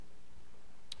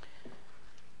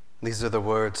These are the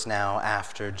words now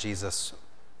after Jesus'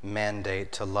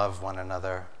 mandate to love one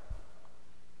another.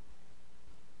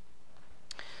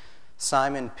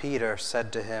 Simon Peter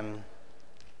said to him,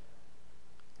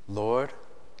 "Lord,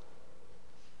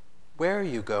 where are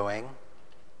you going?"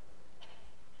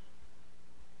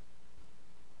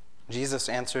 Jesus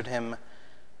answered him,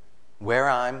 "Where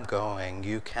I'm going,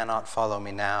 you cannot follow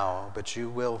me now, but you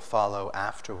will follow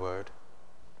afterward."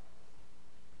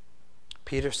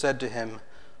 Peter said to him,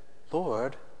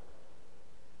 "Lord,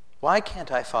 why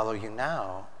can't I follow you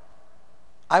now?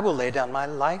 I will lay down my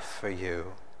life for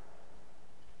you."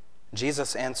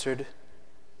 Jesus answered,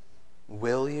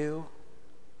 "Will you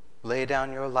lay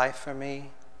down your life for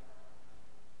me?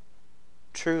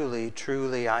 Truly,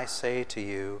 truly, I say to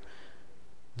you,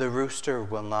 the rooster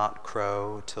will not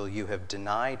crow till you have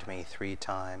denied me 3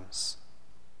 times.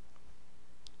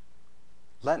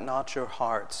 Let not your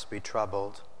hearts be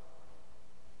troubled.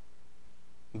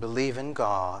 Believe in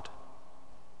God.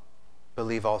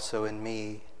 Believe also in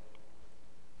me.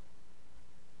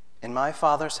 In my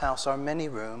Father's house are many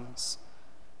rooms.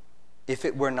 If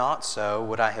it were not so,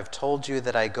 would I have told you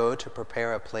that I go to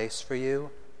prepare a place for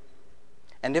you?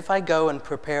 And if I go and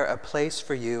prepare a place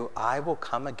for you, I will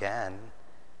come again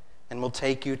and will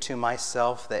take you to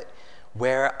myself, that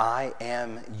where I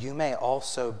am, you may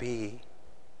also be,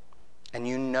 and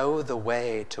you know the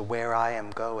way to where I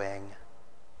am going."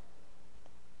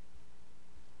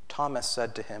 Thomas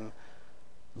said to him,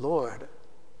 "Lord,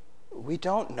 we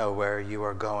don't know where you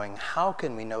are going. How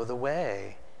can we know the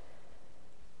way?"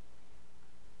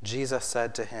 Jesus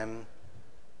said to him,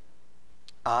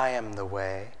 "I am the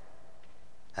way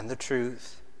and the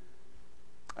truth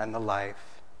and the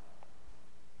life.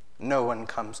 No one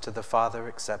comes to the Father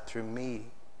except through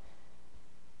me.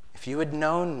 If you had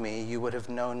known me, you would have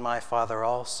known my Father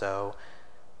also,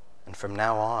 and from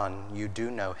now on you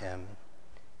do know him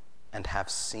and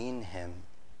have seen him."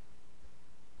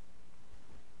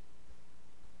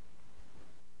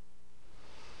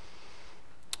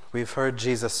 We've heard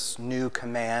Jesus' new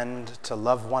command to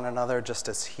love one another just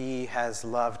as he has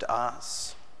loved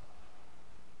us.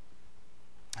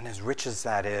 And as rich as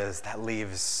that is, that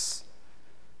leaves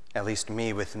at least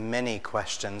me with many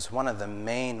questions. One of the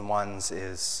main ones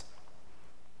is,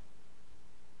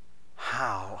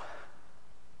 how?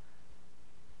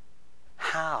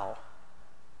 How?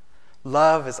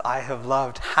 Love as I have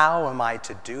loved, how am I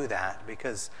to do that?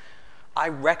 Because I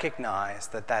recognize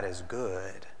that that is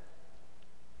good.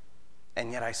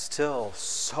 And yet I still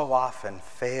so often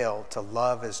fail to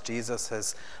love as Jesus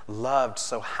has loved.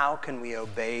 So how can we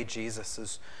obey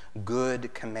Jesus'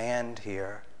 good command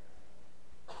here?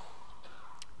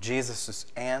 Jesus'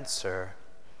 answer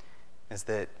is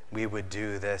that we would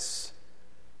do this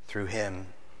through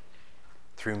him.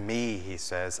 Through me, he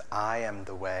says, I am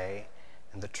the way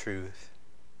and the truth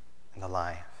and the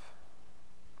life.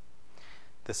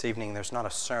 This evening, there's not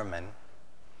a sermon.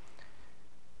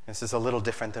 This is a little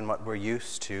different than what we're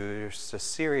used to. There's a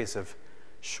series of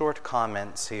short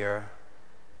comments here,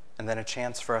 and then a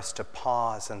chance for us to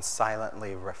pause and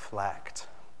silently reflect,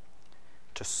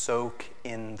 to soak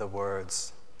in the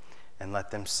words and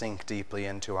let them sink deeply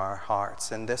into our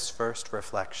hearts. In this first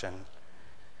reflection,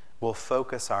 we'll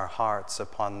focus our hearts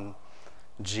upon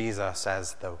Jesus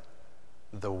as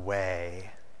the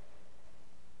way.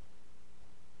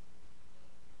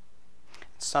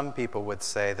 Some people would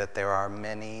say that there are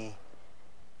many,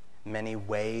 many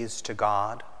ways to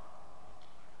God,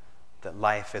 that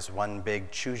life is one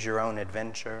big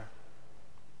choose-your-own-adventure.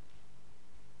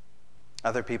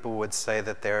 Other people would say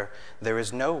that there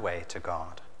is no way to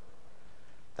God,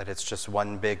 that it's just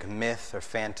one big myth or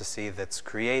fantasy that's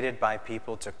created by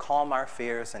people to calm our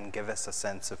fears and give us a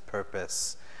sense of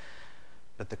purpose.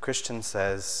 But the Christian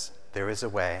says there is a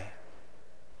way.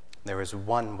 There is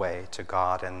one way to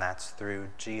God, and that's through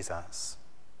Jesus.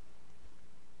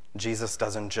 Jesus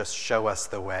doesn't just show us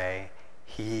the way,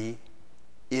 he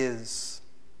is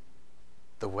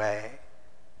the way.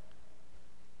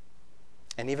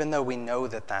 And even though we know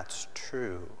that that's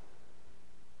true,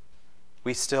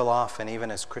 we still often, even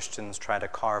as Christians, try to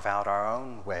carve out our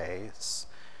own ways.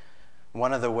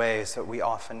 One of the ways that we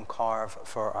often carve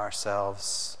for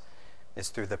ourselves is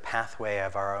through the pathway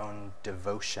of our own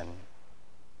devotion.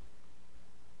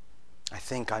 I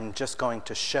think I'm just going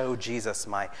to show Jesus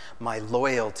my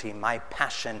loyalty, my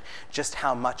passion, just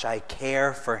how much I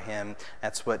care for him.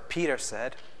 That's what Peter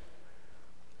said.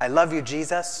 I love you,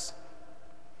 Jesus.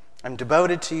 I'm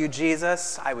devoted to you,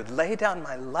 Jesus. I would lay down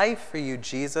my life for you,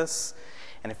 Jesus.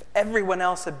 And if everyone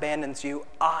else abandons you,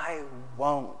 I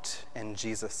won't. And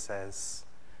Jesus says,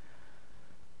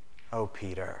 oh,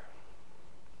 Peter,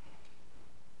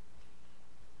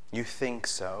 You think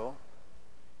so.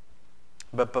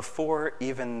 But before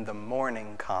even the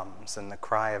morning comes and the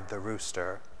cry of the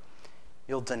rooster,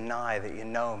 you'll deny that you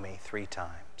know me 3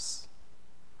 times.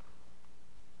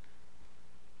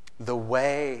 The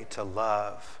way to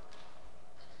love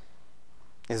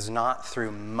is not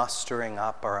through mustering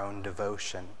up our own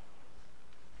devotion.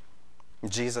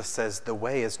 Jesus says, the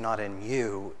way is not in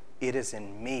you, it is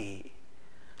in me.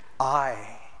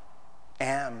 I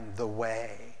am the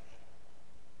way.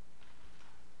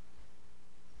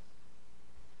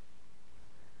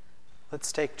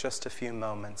 Let's take just a few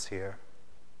moments here.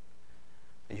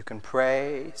 You can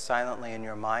pray silently in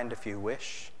your mind if you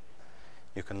wish.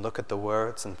 You can look at the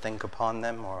words and think upon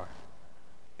them, or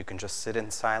you can just sit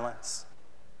in silence.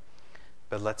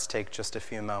 But let's take just a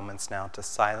few moments now to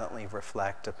silently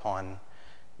reflect upon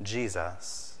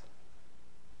Jesus,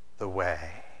 the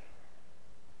way.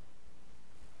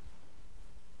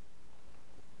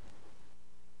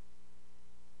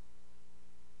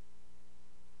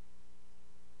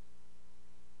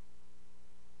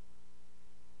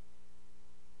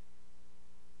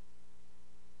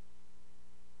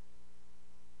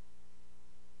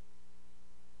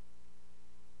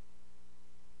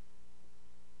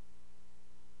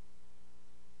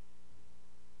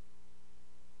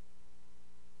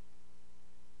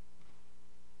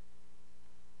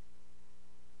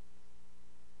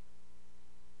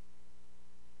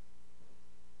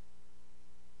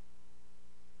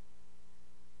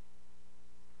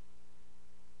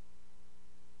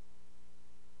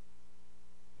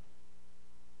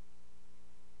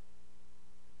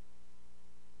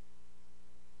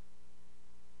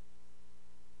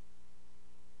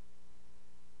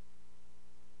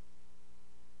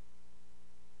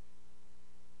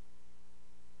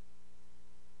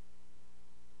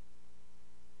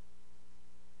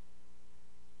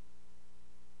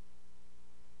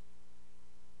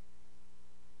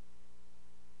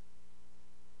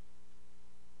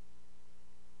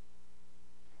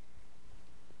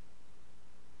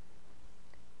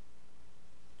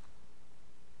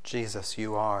 Jesus,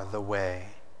 you are the way,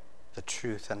 the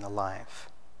truth, and the life.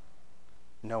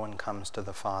 No one comes to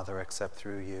the Father except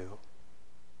through you.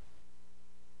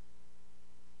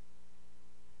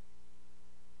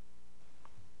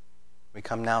 We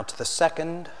come now to the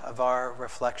second of our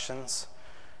reflections,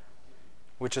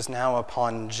 which is now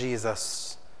upon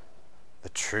Jesus, the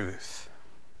truth.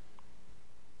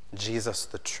 Jesus,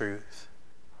 the truth.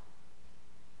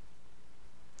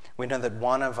 We know that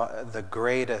one of the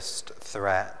greatest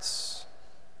threats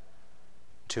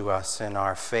to us in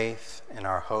our faith, in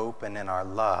our hope, and in our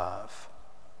love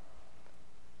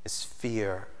is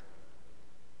fear.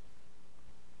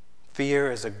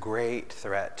 Fear is a great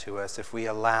threat to us. If we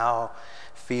allow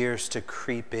fears to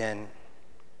creep in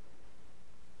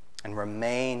and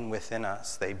remain within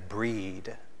us, they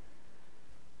breed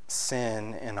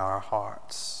sin in our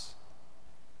hearts.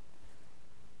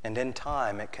 And in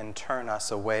time, it can turn us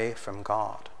away from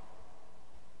God.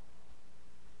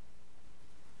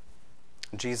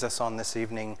 Jesus on this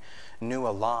evening knew a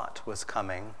lot was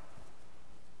coming,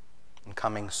 and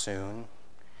coming soon,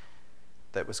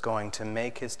 that was going to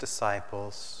make his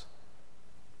disciples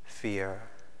fear.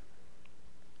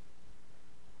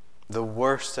 The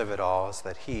worst of it all is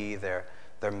that he, their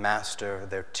master,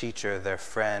 their teacher, their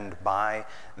friend, by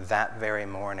that very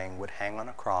morning would hang on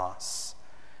a cross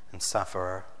and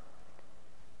suffer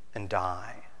and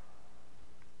die.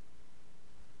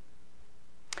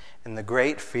 And the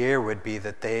great fear would be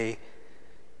that they'd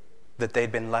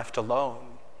been left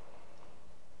alone,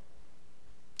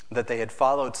 that they had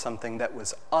followed something that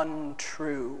was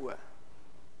untrue,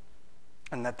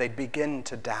 and that they'd begin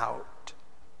to doubt.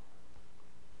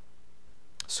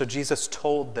 So Jesus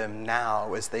told them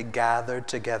now, as they gathered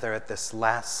together at this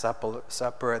last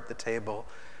supper at the table,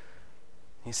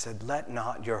 he said, "Let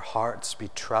not your hearts be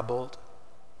troubled,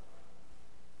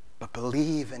 but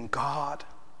believe in God.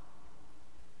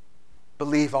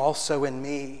 Believe also in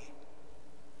me."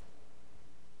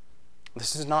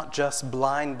 This is not just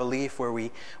blind belief where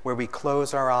we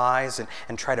close our eyes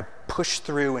and try to push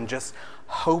through and just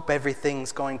hope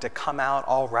everything's going to come out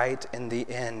all right in the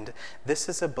end. This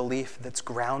is a belief that's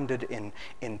grounded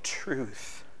in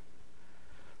truth.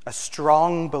 A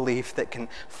strong belief that can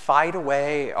fight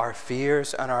away our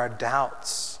fears and our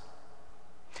doubts.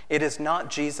 It is not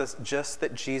just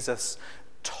that Jesus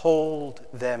told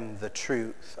them the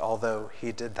truth, although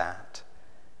he did that.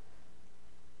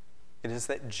 It is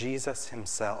that Jesus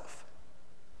himself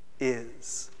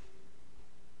is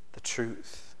the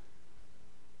truth.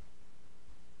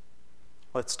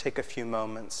 Let's take a few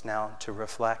moments now to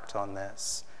reflect on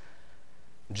this.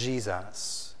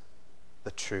 Jesus,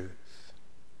 the truth.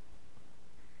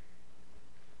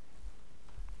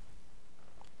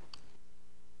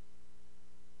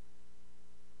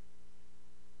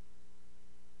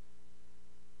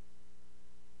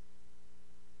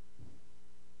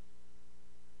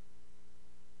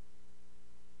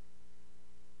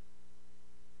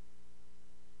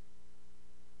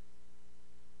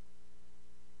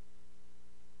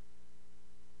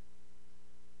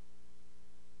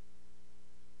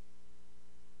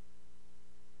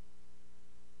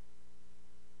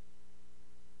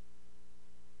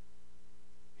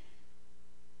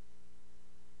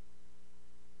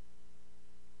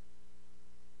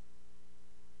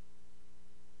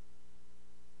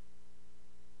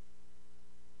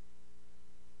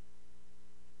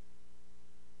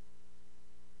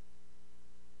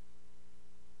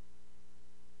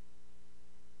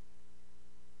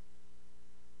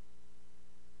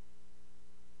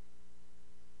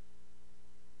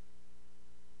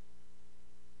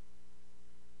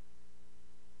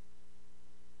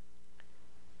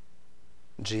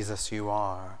 Jesus, you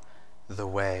are the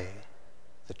way,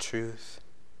 the truth,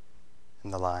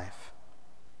 and the life.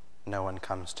 No one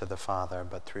comes to the Father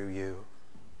but through you.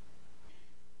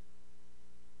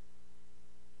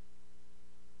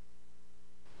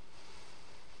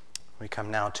 We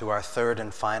come now to our third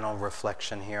and final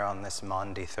reflection here on this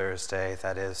Maundy Thursday,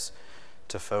 that is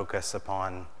to focus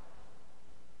upon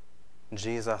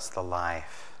Jesus the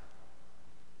life.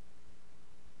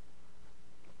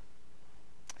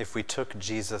 If we took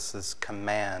Jesus'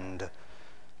 command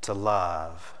to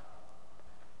love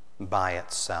by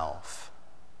itself,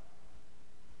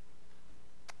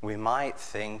 we might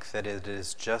think that it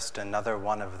is just another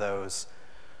one of those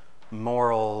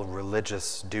moral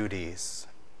religious duties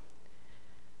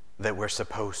that we're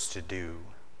supposed to do.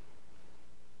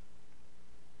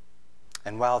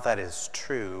 And while that is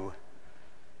true,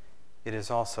 it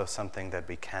is also something that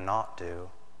we cannot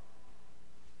do.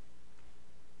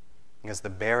 Because the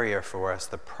barrier for us,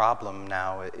 the problem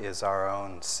now, is our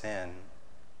own sin.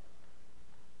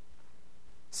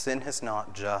 Sin has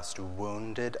not just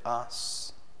wounded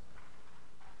us,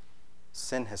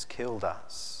 sin has killed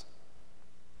us.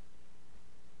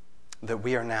 That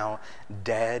we are now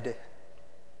dead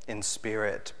in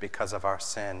spirit because of our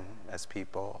sin as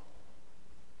people.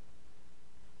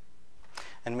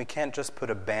 And we can't just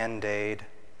put a Band-Aid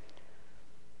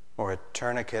or a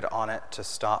tourniquet on it to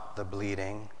stop the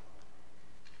bleeding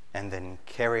and then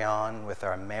carry on with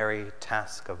our merry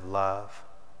task of love.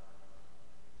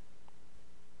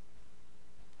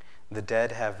 The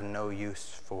dead have no use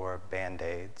for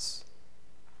Band-Aids.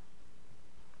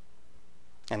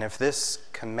 And if this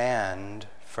command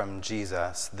from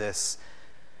Jesus, this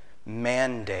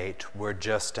mandate, were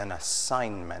just an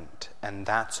assignment and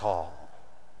that's all,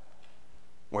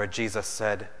 where Jesus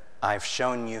said, I've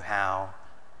shown you how,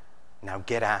 now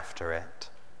get after it,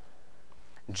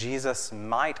 Jesus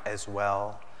might as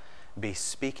well be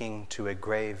speaking to a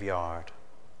graveyard,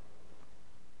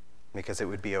 because it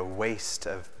would be a waste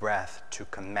of breath to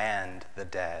command the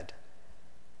dead.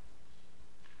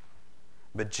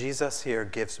 But Jesus here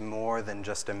gives more than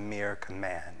just a mere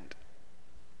command.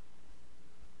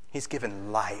 He's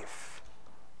given life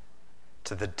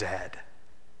to the dead.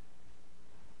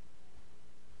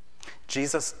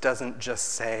 Jesus doesn't just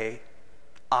say,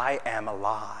 I am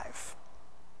alive.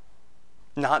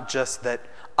 Not just that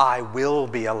I will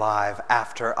be alive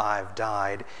after I've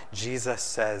died. Jesus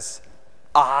says,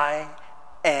 I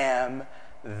am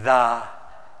the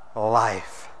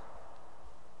life.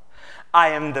 I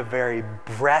am the very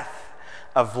breath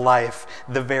of life,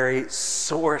 the very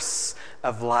source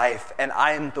of life, and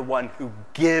I am the one who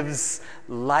gives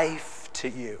life to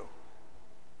you.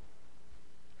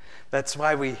 That's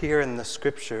why we hear in the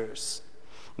scriptures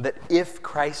that if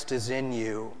Christ is in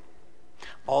you,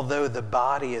 although the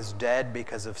body is dead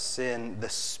because of sin, the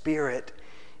spirit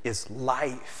is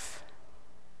life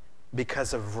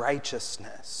because of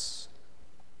righteousness.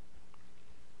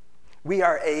 We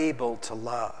are able to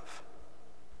love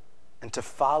and to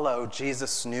follow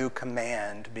Jesus' new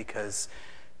command because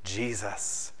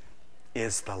Jesus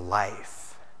is the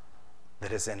life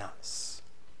that is in us.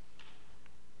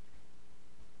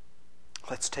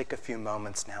 Let's take a few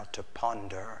moments now to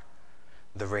ponder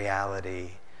the reality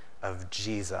of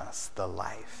Jesus, the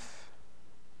life.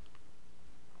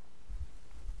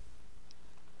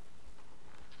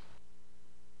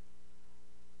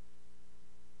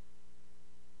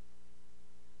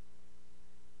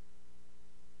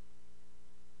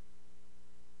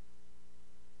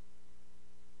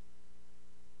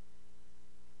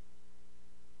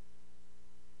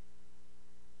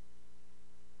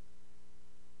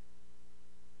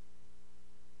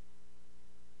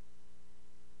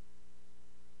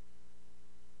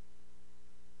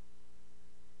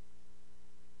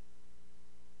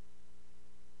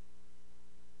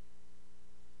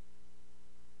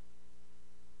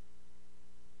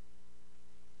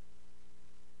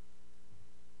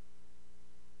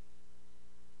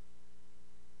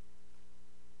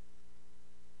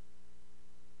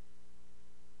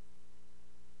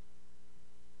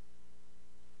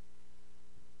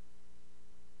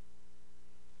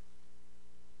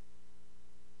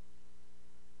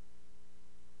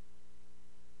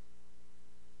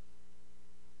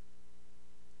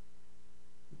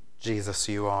 Jesus,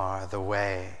 you are the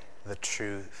way, the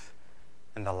truth,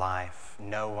 and the life.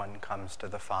 No one comes to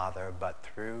the Father but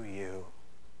through you.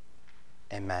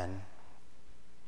 Amen.